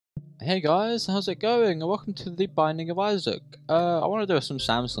Hey guys, how's it going? And welcome to the Binding of Isaac. I want to do some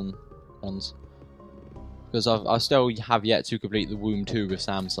Samson ones because I still have yet to complete the Womb 2 with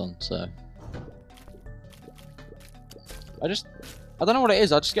Samson. So I don't know what it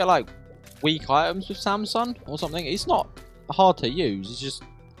is. I just get like weak items with Samson or something. It's not hard to use. It's just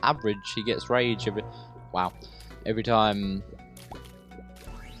average. He gets rage every time.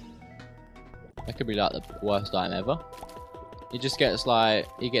 That could be like the worst item ever. He just gets like,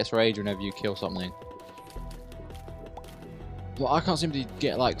 he gets rage whenever you kill something. But I can't seem to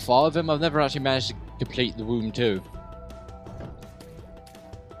get like 5 of them. I've never actually managed to complete the Womb 2.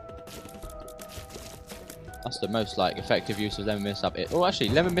 That's the most like effective use of Lemon Mishap. Oh, actually,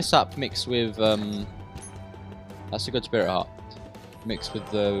 Lemon Mishap mixed with that's a good Spirit Heart. Mixed with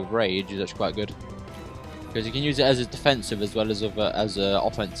the Rage is actually quite good because you can use it as a defensive as well as a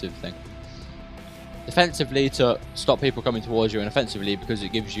offensive thing. Defensively to stop people coming towards you, and offensively because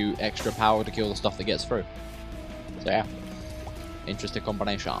it gives you extra power to kill the stuff that gets through. So yeah, interesting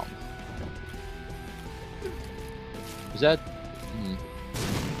combination. Is that?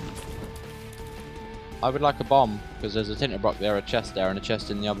 I would like a bomb because there's a tinted block there, a chest there, and a chest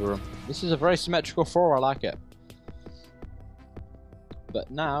in the other room. This is a very symmetrical floor. I like it.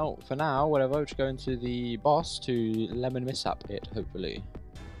 But now, for now, whatever, we're just going to the boss to Lemon Mishap it. Hopefully,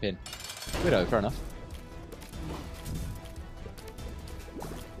 pin. Widow, fair enough.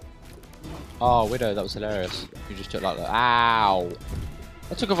 Oh, Widow, that was hilarious. You just took like that. Ow!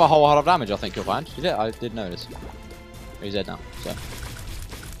 That took off a whole lot of damage, I think you'll find. Did it? I did notice. He's dead now, so.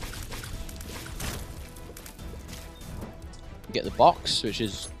 You get the box, which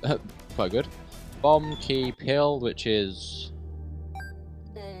is quite good. Bomb, key, pill, which is.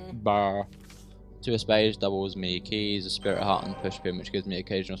 Bar. 2 of spades doubles me keys, a spirit heart, and push pin, which gives me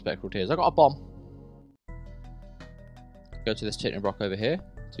occasional spectral tears. I got a bomb. Go to this tinted rock over here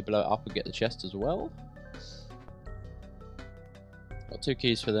to blow it up and get the chest as well. Got 2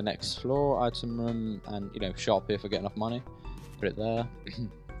 keys for the next floor, item room, and shop if I get enough money. Put it there.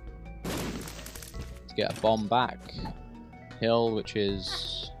 To get a bomb back. Hill, which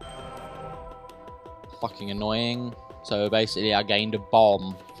is fucking annoying. So basically, I gained a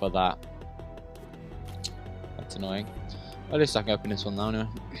bomb for that. That's annoying. Well, at least I can open this one now anyway.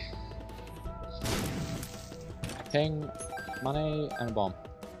 Ping, money, and a bomb.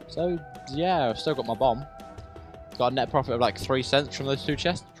 So, yeah, I've still got my bomb. Got a net profit of like 3 cents from those 2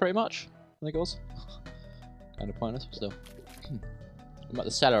 chests, pretty much. I think it was. Kind of pointless, but still. I'm at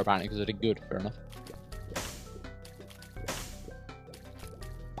the cellar apparently because I did good, fair enough.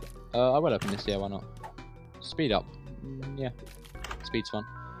 I will open this, yeah, why not? Speed up. Yeah, speed's fun.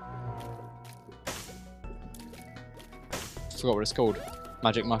 Forgot what it's called.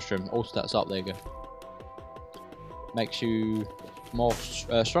 Magic mushroom. All stats up. There you go. Makes you more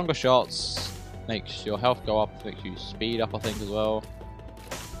stronger shots. Makes your health go up. Makes you speed up, I think, as well.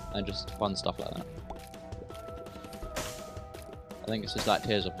 And just fun stuff like that. I think it's just like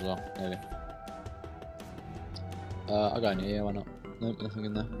tears up as well. Maybe. I'll go in here. Why not? Nope, nothing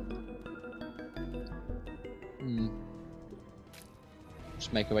in there.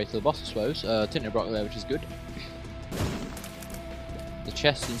 Just make our way to the boss, I suppose. Tinted rock there, which is good. The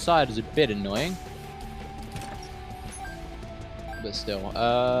chest inside is a bit annoying. But still,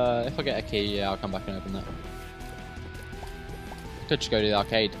 if I get a key, yeah, I'll come back and open that. I could just go to the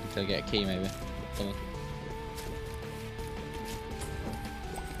arcade until I get a key, maybe. Something.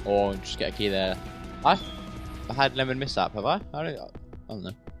 Or just get a key there. I had Lemon Mishap, have I? I don't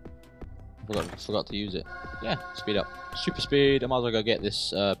know. Forgot to use it. Yeah, speed up. Super speed. I might as well go get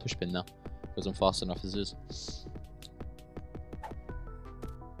this push pin now. Because I'm fast enough as is.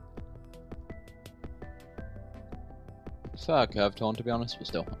 Fair curve torn, to be honest, but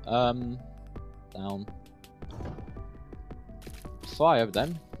still. Down. 5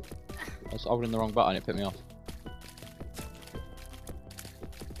 then. I was holding the wrong button, it put me off.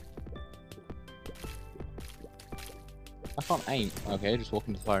 I can't aim. Okay, just walk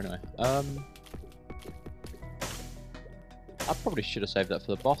into the fire anyway. I probably should have saved that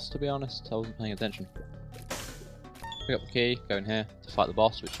for the boss, to be honest. I wasn't paying attention. Pick up the key, go in here to fight the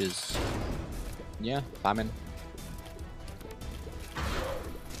boss, which is, yeah, famine.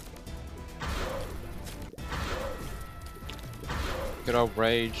 Good old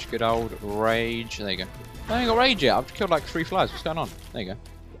rage, good old rage. There you go. I ain't got rage yet. I've killed like 3 flies. What's going on? There you go.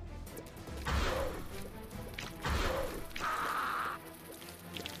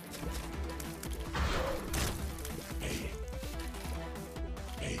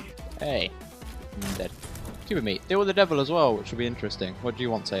 Hey, I'm dead. Keep it me. Deal with the devil as well, which will be interesting. What do you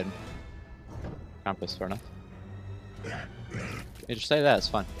want, Satan? Campus, fair enough. Yeah, just stay there, it's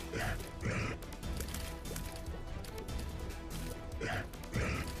fine.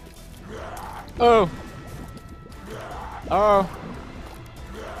 Oh! Oh!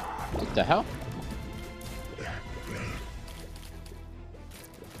 What the hell?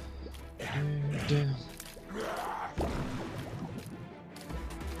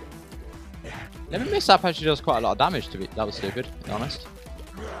 Let me mix up actually does quite a lot of damage to be. That was stupid, to be honest.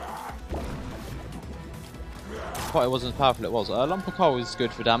 I thought it wasn't as powerful it was. Lump of coal is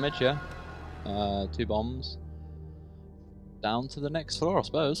good for damage, yeah. 2 bombs. Down to the next floor, I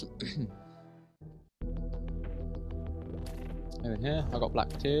suppose. Over here, I got black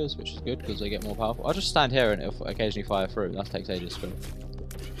tears, which is good because they get more powerful. I'll just stand here and it'll occasionally fire through. That takes ages to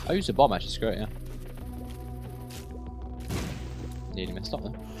I used a bomb actually, screw it, yeah. Nearly messed up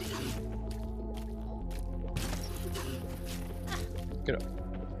there. Get up.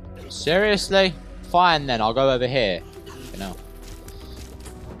 Seriously? Fine then, I'll go over here. You know.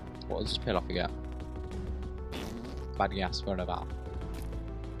 What does this pill off you get? Bad gas, whatever.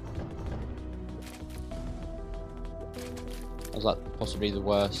 Was that possibly the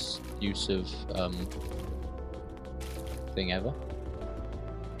worst use of thing ever?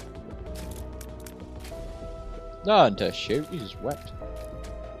 Learn to shoot, you just wept.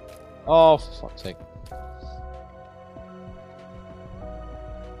 Oh, for fuck's sake.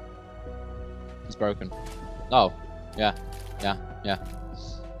 It's broken. Oh, yeah.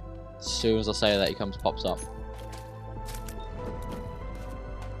 As soon as I say that, he pops up.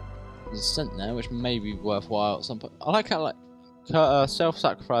 There's a scent there, which may be worthwhile at some point. I like how,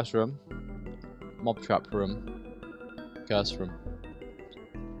 self-sacrifice room, mob trap room, curse room.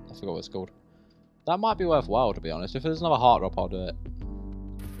 I forgot what it's called. That might be worthwhile, to be honest. If there's another heart drop, I'll do it.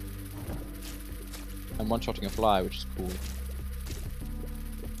 And one-shotting a fly, which is cool.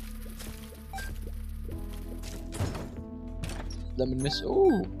 Lemon miss.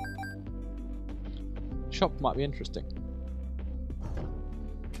 Ooh! Shop might be interesting.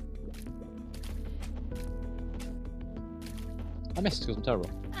 I missed because I'm terrible.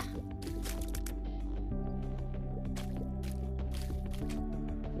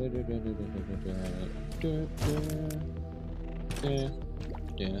 I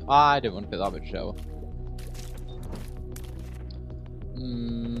didn't want to pick that bit shower.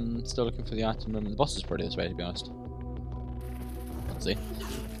 Still looking for the item room. The boss is pretty this way, to be honest. Let's see.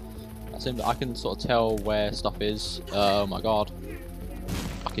 I can sort of tell where stuff is. Oh my god.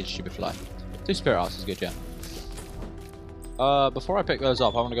 Fucking stupid fly. 2 spirit hearts is good, yeah. Before I pick those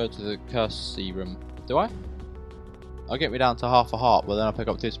up, I want to go to the Cursey room. Do I? I'll get me down to half a heart, but then I'll pick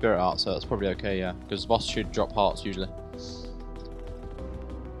up 2 spirit hearts, so that's probably okay, yeah. Because the boss should drop hearts usually.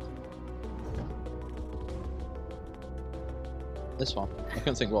 This one. I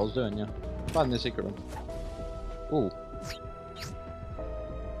couldn't think what I was doing, yeah. Find the secret room. Ooh.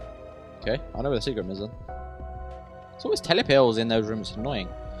 Okay, I know where the secret room is then. There's always telepills in those rooms, it's annoying.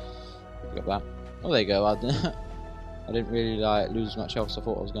 Pick up that. Oh, there you go. I didn't really lose as much health as I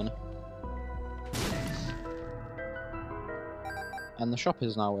thought I was gonna. And the shop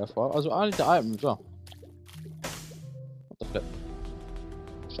is now worthwhile. I need the item as well. What the flip?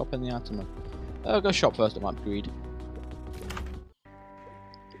 Shop in the item room. I'll go shop first, it might be greed.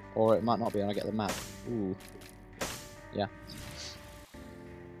 Or it might not be and I get the map. Ooh. Yeah.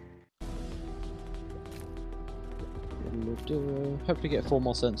 Hopefully get 4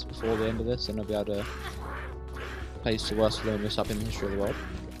 more cents before the end of this and I'll be able to place the worst loneliness up in the history of the world.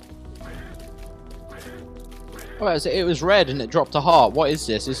 Oh, so it was red and it dropped a heart. What is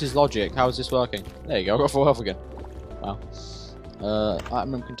this? This is logic. How is this working? There you go, I got 4 health again. Wow.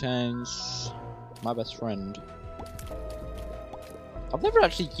 Item room contains my best friend. I've never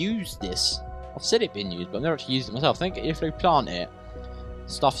actually used this. I've said it being used, but I've never actually used it myself. I think if we plant it,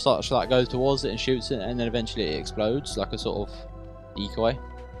 stuff starts to goes towards it and shoots it, and then eventually it explodes like a sort of decoy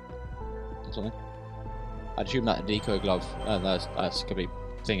or something. I'd assume that the decoy glove. Oh, no, that's a complete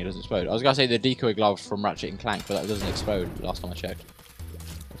thing. It doesn't explode. I was gonna say the decoy glove from Ratchet and Clank, but that doesn't explode. Last time I checked,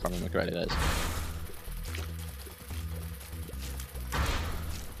 if I remember correctly, that is.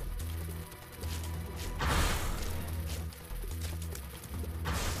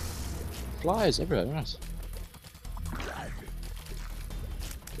 Flies everywhere. Nice.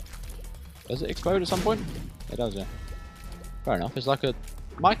 Does it explode at some point? It does, yeah. Fair enough. It's like a...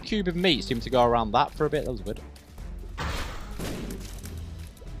 My cube of meat seemed to go around that for a bit. That was weird.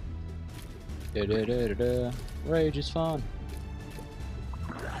 Rage is fun.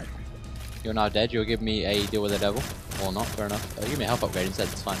 You're now dead. You'll give me a deal with the devil. Or not. Fair enough. Give me a health upgrade instead.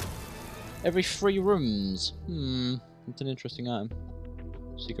 It's fine. Every 3 rooms. It's an interesting item.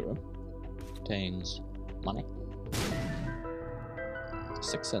 Secret room. Contains money.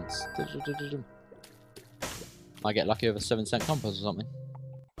 6 cents. Might get lucky with a 7-cent compass or something.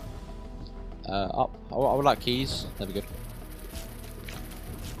 Up. I would like keys. That'd be good.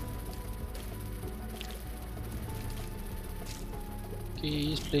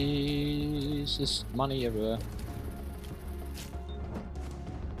 Keys, please. There's money everywhere.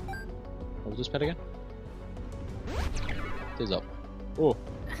 What was this pet again? It is up. Oh.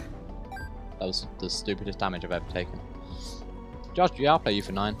 That was the stupidest damage I've ever taken. Judge, yeah, I'll play you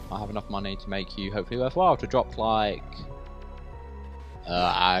for 9. I have enough money to make you hopefully worthwhile to drop like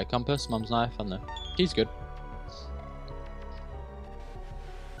a compass, mum's knife, and the key's good.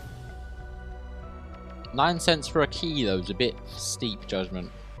 9 cents for a key though is a bit steep, Judgment.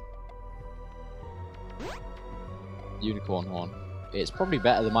 Unicorn horn. It's probably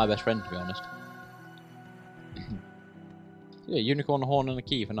better than my best friend, to be honest. Yeah, unicorn horn and a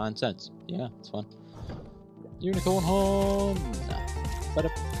key for 9 cents. Yeah, it's fun. Unicorn horn.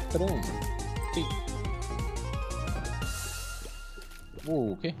 Ba-da-ba-dum. Key.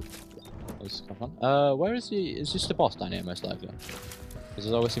 Ooh, okay. That was kind of fun. Where is he? Is this the boss down here, most likely?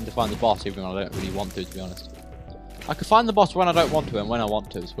 Because I always seem to find the boss even when I don't really want to be honest. I can find the boss when I don't want to and when I want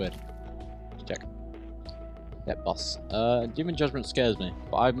to. It's weird. Let's check. Yep, boss. Demon Judgment scares me,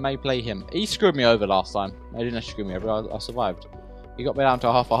 but I may play him. He screwed me over last time. He didn't actually screw me over. I survived. He got me down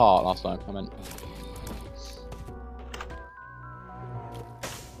to half a heart last time. I meant.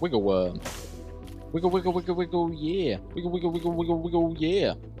 Wiggle worm. Wiggle, wiggle, wiggle, wiggle, yeah. Wiggle, wiggle, wiggle, wiggle, wiggle,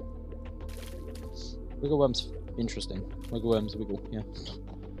 yeah. Wiggle worm's interesting. Wiggle worm's wiggle, yeah.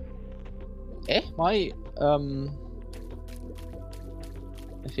 My,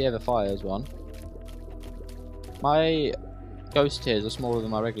 if he ever fires one. My ghost tears are smaller than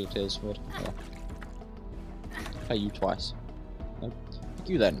my regular tears. Weird. Yeah. Play you twice. Nope.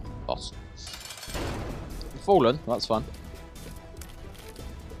 You then, boss. You've fallen, well, that's fun.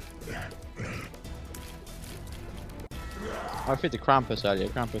 I fit the Krampus earlier.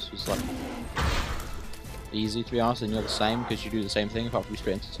 Krampus was like easy to be honest, and you're the same because you do the same thing apart from you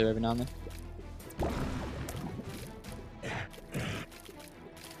split into 2 every now and then.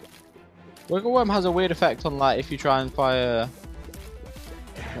 Wiggle worm has a weird effect on like if you try and fire.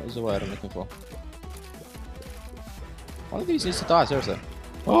 What was the word I'm looking for? One of these needs to die, seriously.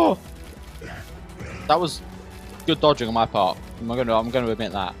 Oh, that was good dodging on my part. I'm gonna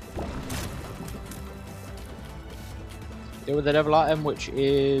admit that. Deal with the devil item, which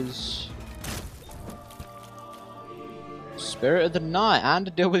is Spirit of the Night,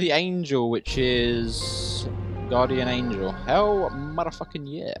 and deal with the angel, which is Guardian Angel. Hell, motherfucking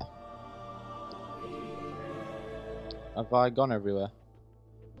yeah! Have I gone everywhere?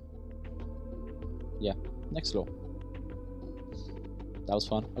 Yeah, next door. That was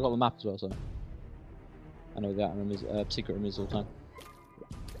fun. I got the map as well, so I know that room is secret room is all the time.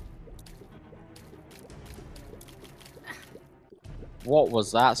 What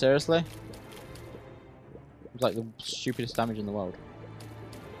was that? Seriously? It was like the stupidest damage in the world.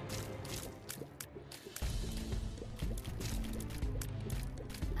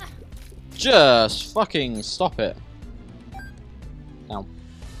 Just fucking stop it. Ow.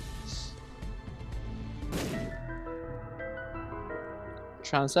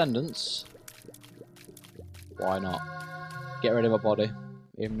 Transcendence? Why not? Get rid of my body.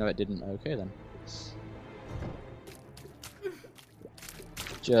 Even though it didn't. Okay then.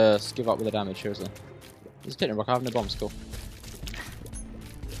 Just give up with the damage, seriously. There's a Titan Rock, I have no bombs, cool.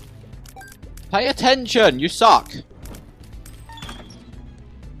 Pay attention, you suck!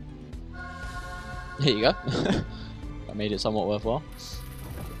 Here you go. That made it somewhat worthwhile.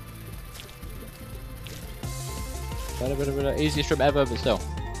 Easiest room ever, but still.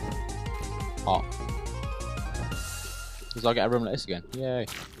 Hot. Because I'll get a room like this again. Yay.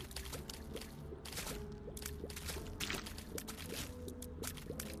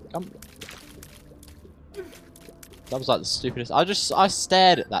 Come. That was like the stupidest. I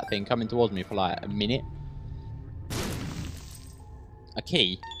stared at that thing coming towards me for like a minute. A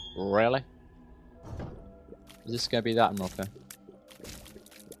key? Really? Is this gonna be that unlocker?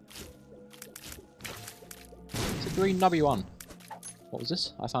 It's a green nubby one. What was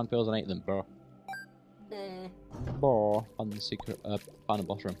this? I found pills and ate them, bro. Bro. Found the secret. Found a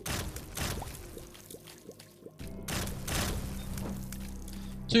boss room.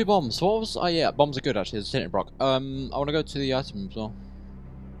 2 bombs. What was? Oh yeah, bombs are good actually. There's a Titan Rock. I want to go to the item as well.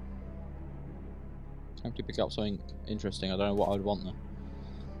 Time to pick up something interesting. I don't know what I would want though.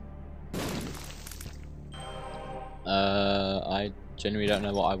 I genuinely don't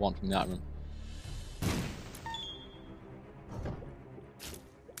know what I want from the item room.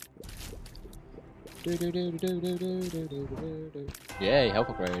 Yay, health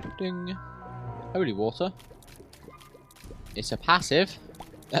upgrade. Ding. Holy water. It's a passive.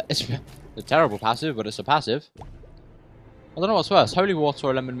 It's a terrible passive, but it's a passive. I don't know what's worse, holy water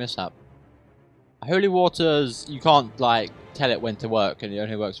or lemon mishap. Holy water's, you can't like tell it when to work, and it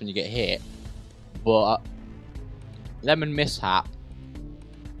only works when you get hit. But lemon mishap,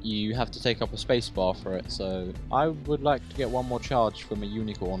 you have to take up a spacebar for it. So I would like to get one more charge from a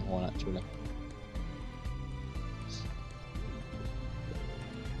unicorn horn actually.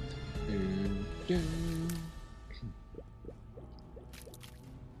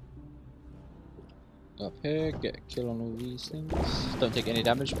 Up here, get a kill on all these things. Don't take any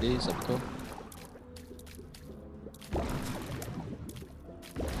damage, please. That'd be cool.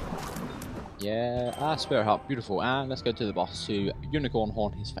 Yeah, spirit heart, beautiful. And let's go to the boss to unicorn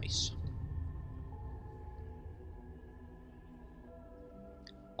horn his face.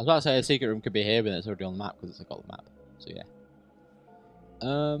 I was about to say a secret room could be here, but it's already on the map because it's a gold map. So yeah.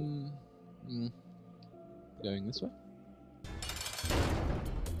 Going this way.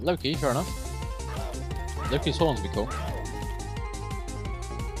 Loki, fair enough. Loki's horns would be cool.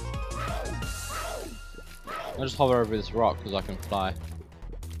 I'll just hover over this rock because I can fly.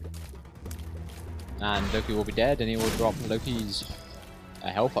 And Loki will be dead, and he will drop Loki's a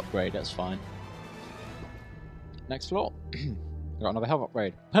health upgrade. That's fine. Next floor. Got another health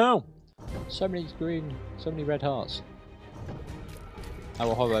upgrade. Oh! So many red hearts. I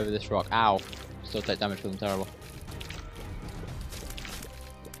will hover over this rock. Ow! Still take damage for them. Terrible.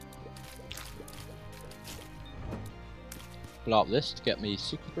 Blow up this to get me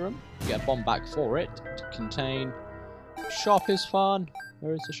secret room. Get a bomb back for it to contain. Shop is fun.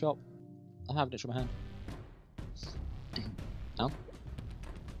 Where is the shop? I have it in my hand. Oh.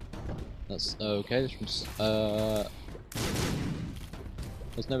 That's okay. This one's,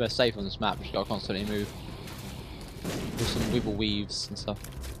 there's nowhere safe on this map. You just gotta constantly move. There's some wiggle weaves and stuff.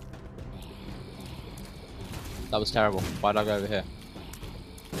 That was terrible. Why did I go over here?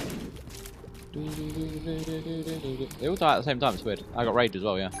 They all die at the same time. It's weird. I got rage as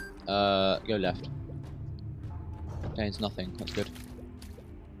well. Yeah. Go left. Gains nothing. That's good.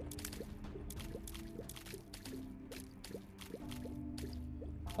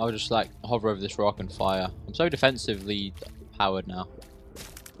 I'll just like hover over this rock and fire. I'm so defensively powered now.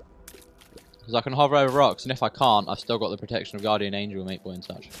 Because I can hover over rocks, and if I can't, I've still got the protection of Guardian Angel, Mate Boy and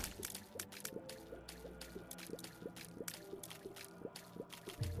such.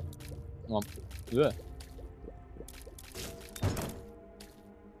 Come on. Yeah.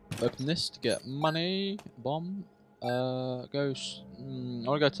 Open this to get money. Bomb. I want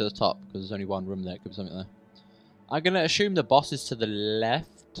to go to the top, because there's only one room there. Could be something there. I'm going to assume the boss is to the left.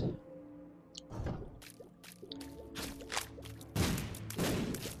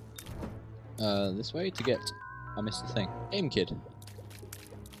 This way to get... I missed the thing. Game Kid.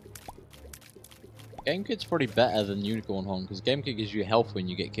 Game Kid's probably better than Unicorn Horn, because Game Kid gives you health when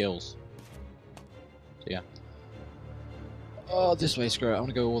you get kills. So yeah. Oh, this way, screw it. I want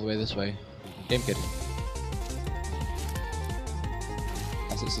to go all the way this way. Game Kid.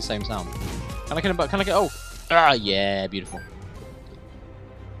 That's it's the same sound. Can I get... Oh! Ah, yeah, beautiful.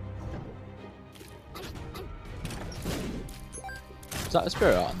 Is that a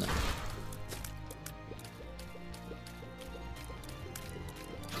spirit art in there?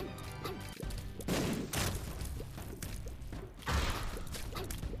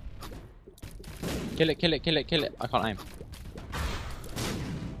 Kill it, kill it, kill it, kill it. I can't aim.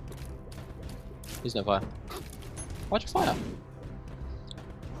 There's no fire. Why'd you fire?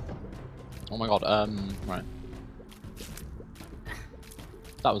 Oh my god, right.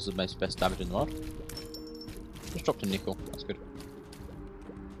 That was the best damage in the world. Just dropped a nickel, that's good.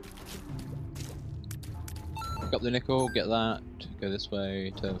 Pick up the nickel, get that, go this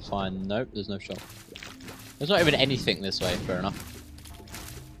way to find... Nope, there's no shop. There's not even anything this way, fair enough.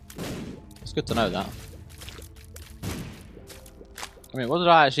 It's good to know that. I mean, what did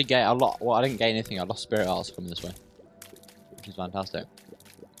I actually get? Well, I didn't get anything, I lost spirit arts from this way. Which is fantastic.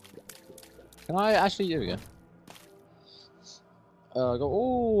 Can I actually... Here we go. Go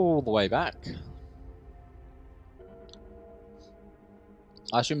all the way back.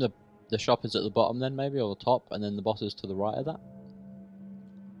 I assume the shop is at the bottom then, maybe, or the top, and then the boss is to the right of that.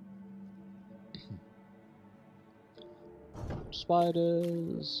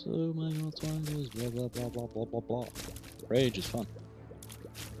 Spiders, oh my god, spiders, blah blah blah blah blah blah blah. Rage is fun.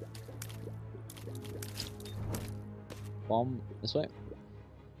 Bomb this way.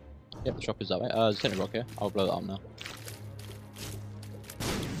 Yep, the shop is that way. There's a technical rock here. I'll blow that up now.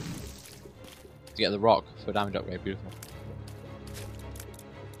 To get the rock for damage upgrade, beautiful.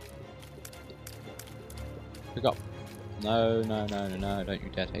 Pick up. No, no, no, no, no, don't you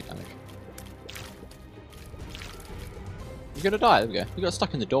dare take damage. You're gonna die, there we go. You got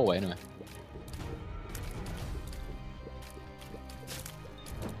stuck in the doorway anyway.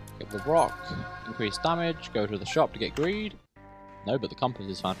 Get the rock, increase damage, go to the shop to get greed. No, but the compass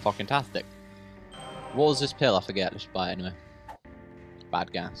is fan-fucking-tastic. What was this pill? I forget, let's buy it anyway.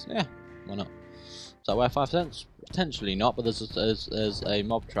 Bad gas. Yeah, why not? Is that worth 5 cents? Potentially not, but there's a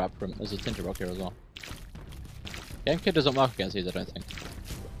mob trap from, there's a tinted rock here as well. Game Kid doesn't work against these, I don't think.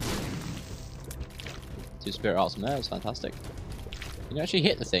 2 spirit hearts from there, it's fantastic. You can actually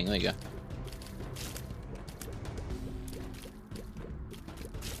hit the thing, there you go.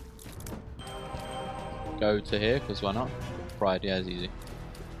 Go to here, because why not? Pride, yeah, it's easy.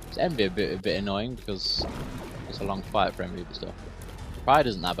 It's Envy a bit annoying, because it's a long fight for Envy, but still. Pride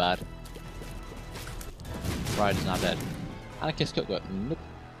isn't that bad. Pride is now dead. Anarchist Cook work. Nope.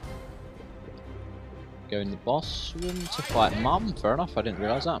 Go in the boss room to fight Mum. Fair enough, I didn't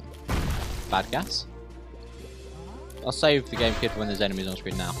realise that. Bad gas. I'll save the Game Kid when there's enemies on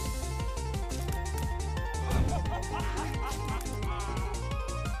screen now.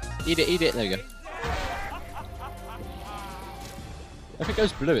 Eat it, there you go. If it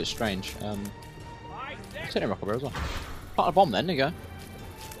goes blue, it's strange. Tinted rock over as well. Plant a bomb then, there you go.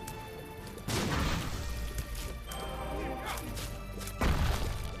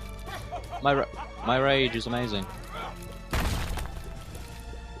 My rage is amazing.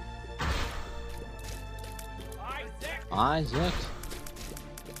 Isaac.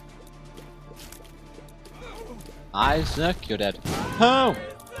 Isaac, you're dead. Oh!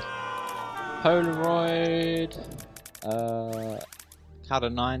 Polaroid. Cat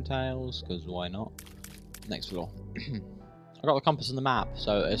of Nine Tails, because why not? Next floor. I got the compass on the map,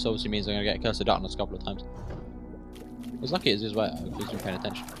 so this obviously means I'm going to get Curse of Darkness a couple of times. As lucky as is, well, because you're paying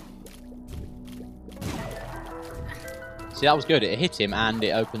attention. See, that was good. It hit him and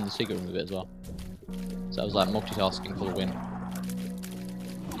it opened the secret room a bit as well. So that was like multitasking for the win.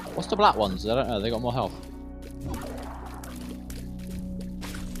 What's the black ones? I don't know. They got more health.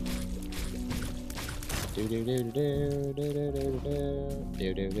 You're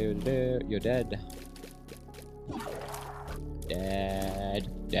dead. Dead.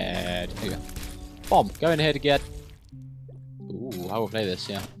 There you go. Bomb. Go in here to get. Ooh, I will play this.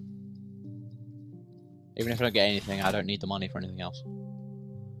 Yeah. Even if I don't get anything, I don't need the money for anything else.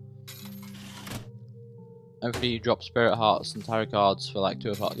 Hopefully you drop Spirit Hearts and Tarot cards for like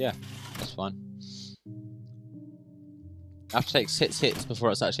 2 of hearts. Yeah, that's fine. I have to take 6 hits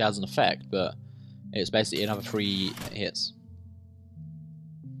before it actually has an effect, but it's basically another 3 hits.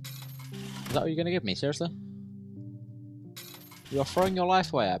 Is that what you're going to give me? Seriously? You're throwing your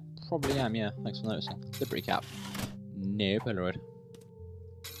life away? I probably am, yeah. Thanks for noticing. Liberty Cap. No, Polaroid.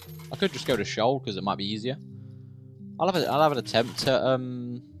 I could just go to Shoal because it might be easier. I'll have an attempt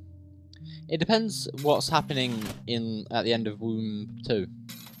to it depends what's happening at the end of Womb 2.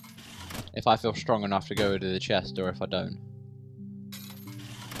 If I feel strong enough to go to the chest or if I don't.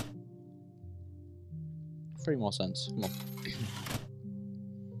 3 more cents. Come on.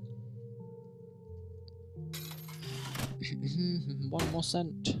 One more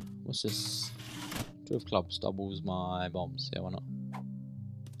cent. What's this? 2 of clubs doubles my bombs. Yeah, why not?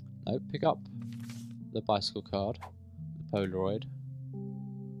 No, pick up the bicycle card, the Polaroid,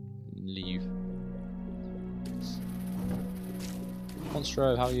 and leave.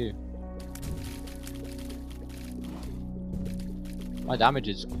 Monstro, how are you? My damage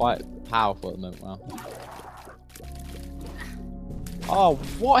is quite powerful at the moment, wow. Oh,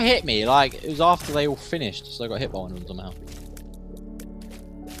 what hit me? Like, it was after they all finished, so I got hit by one of them somehow.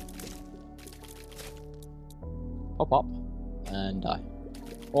 Pop up, and die.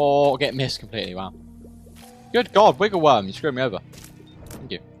 Or get missed completely, wow. Good God, Wiggle Worm, you screwed me over.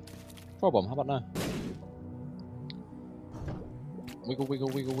 Thank you. Throw bomb, how about now? Wiggle, wiggle,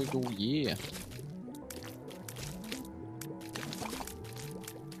 wiggle, wiggle, yeah.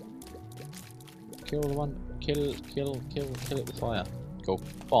 Kill the one, kill it with fire. Cool.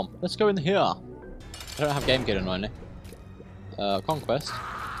 Bomb. Let's go in here. I don't have Game Kid annoyingly. Conquest.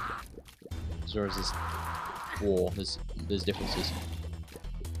 Or is this war? There's differences.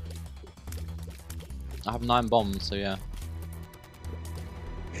 I have 9 bombs, so yeah.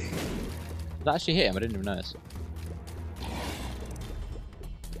 Did that actually hit him? I didn't even notice.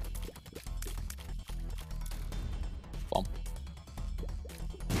 Bomb.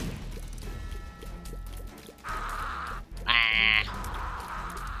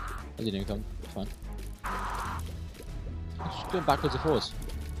 As you doing, come. It's fine. Just going backwards and forwards.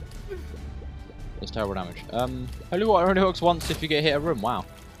 That's terrible damage. Holy water only works once if you get hit a room. Wow.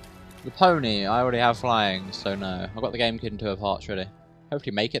 The pony, I already have flying, so no. I've got the game kid and 2 of hearts ready.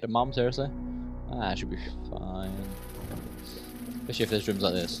 Hopefully make it to mum, seriously. Ah, it should be fine. Especially if there's rooms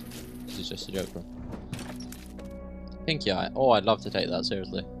like this. This is just a joke room. Pinky eye. Oh, I'd love to take that,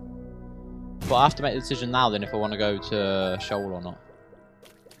 seriously. But I have to make the decision now then if I want to go to Shoal or not.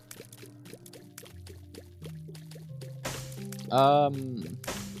 Oh.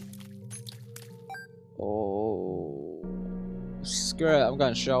 Screw it, I'm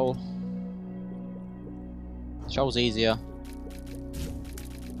going Shoal. Shoal's easier.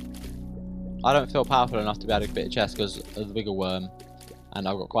 I don't feel powerful enough to be able to complete a chest because of the bigger worm. And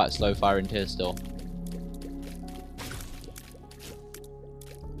I've got quite slow firing tears still.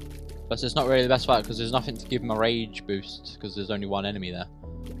 But it's not really the best fight because there's nothing to give him a rage boost because there's only 1 enemy there.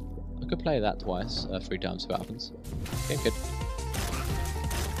 I could play that twice, 3 times, see what happens. Okay, good.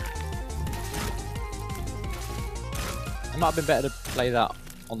 It might have been better to play that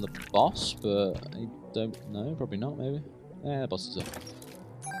on the boss, but I don't know. Probably not, maybe. Yeah, the boss is up.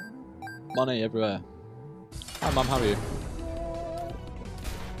 Money everywhere. Hi, Mum, how are you?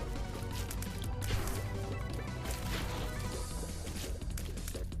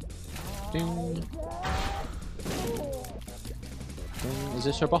 Ding. Ding. Is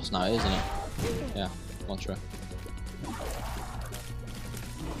this your boss now, isn't it? Yeah, not sure.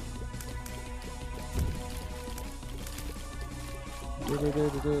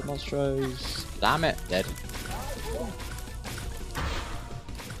 Monstros. Damn it, dead.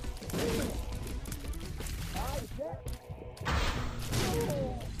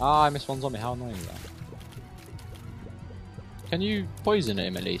 Ah, I missed one zombie, how annoying is that? Can you poison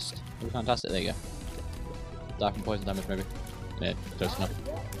him at least? That'd be fantastic, there you go. Die from poison damage maybe. Yeah, close enough.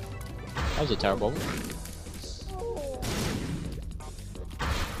 That was a terrible one.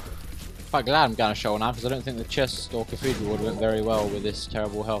 Quite glad I'm going to Shoal now because I don't think the chest or cathedral would have went very well with this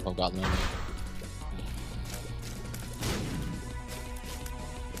terrible health I've got at the moment.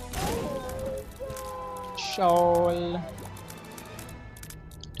 Shoal.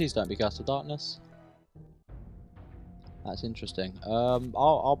 Please don't be Cast of Darkness. That's interesting.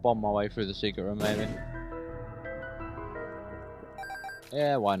 I'll bomb my way through the secret room maybe.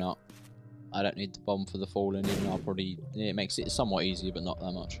 Yeah, why not? I don't need to bomb for the fallen, even though I'll probably... it makes it somewhat easier, but not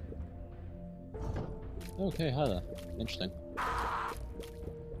that much. Okay, hi there. Interesting.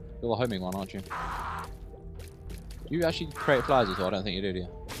 You're the homing one, aren't you? Do you actually create flies as well? I don't think you do, do you?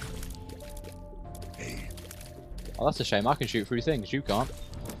 Oh, that's a shame. I can shoot through things. You can't.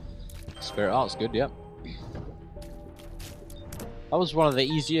 Spirit Art's good, yep. That was one of the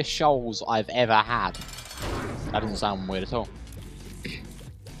easiest shoals I've ever had. That doesn't sound weird at all.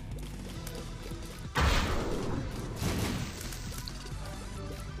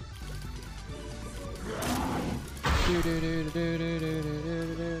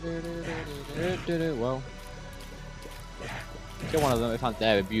 Well, kill one of them if I'm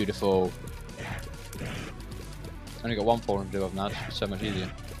there. Beautiful. Only got 1 fallen to do of now. It's so much easier.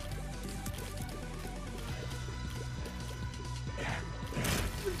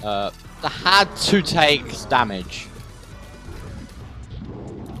 I had to take damage.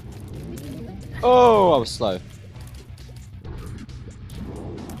 Oh, I was slow.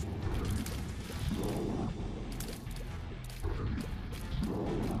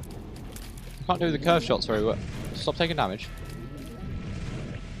 I can't do the curve shots very well. Stop taking damage.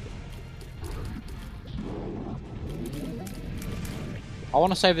 I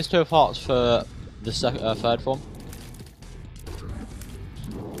want to save this 2 of hearts for the 3rd form.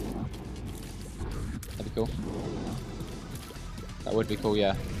 That'd be cool. That would be cool,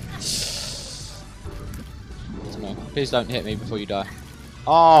 yeah. Please don't hit me before you die.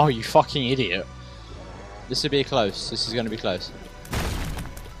 Oh, you fucking idiot. This would be close. This is going to be close.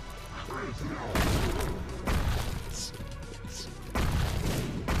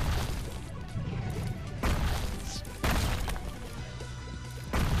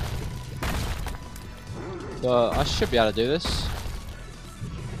 But I should be able to do this.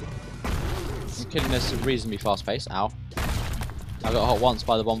 I'm killing this at reasonably fast pace. Ow. I got hit once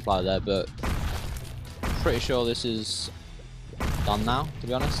by the bonfire there, but pretty sure this is done now, to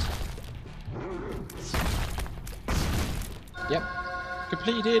be honest. Yep.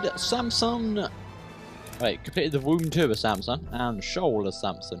 Completed Samson. Wait, completed the Womb 2 of Samson and Shoal of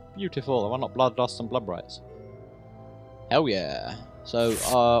Samson. Beautiful. Have I not Bloodlust and Blood Rights? Hell yeah. So,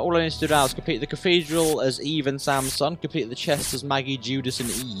 all I need to do now is complete the Cathedral as Eve and Samson, complete the chest as Maggie, Judas, and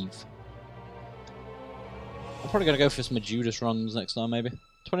Eve. I'm probably going to go for some Judas runs next time, maybe.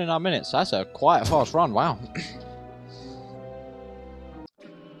 29 minutes, that's a quite fast run, wow.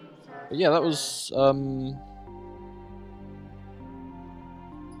 But yeah, that was,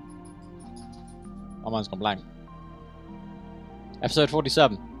 Oh, mine's gone blank. Episode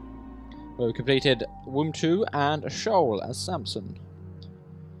 47. Where we completed Womb 2 and Shoal as Samson.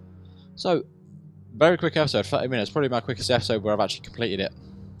 So, very quick episode, 30 minutes. Probably my quickest episode where I've actually completed it.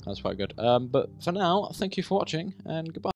 That's quite good. But for now, thank you for watching, and goodbye.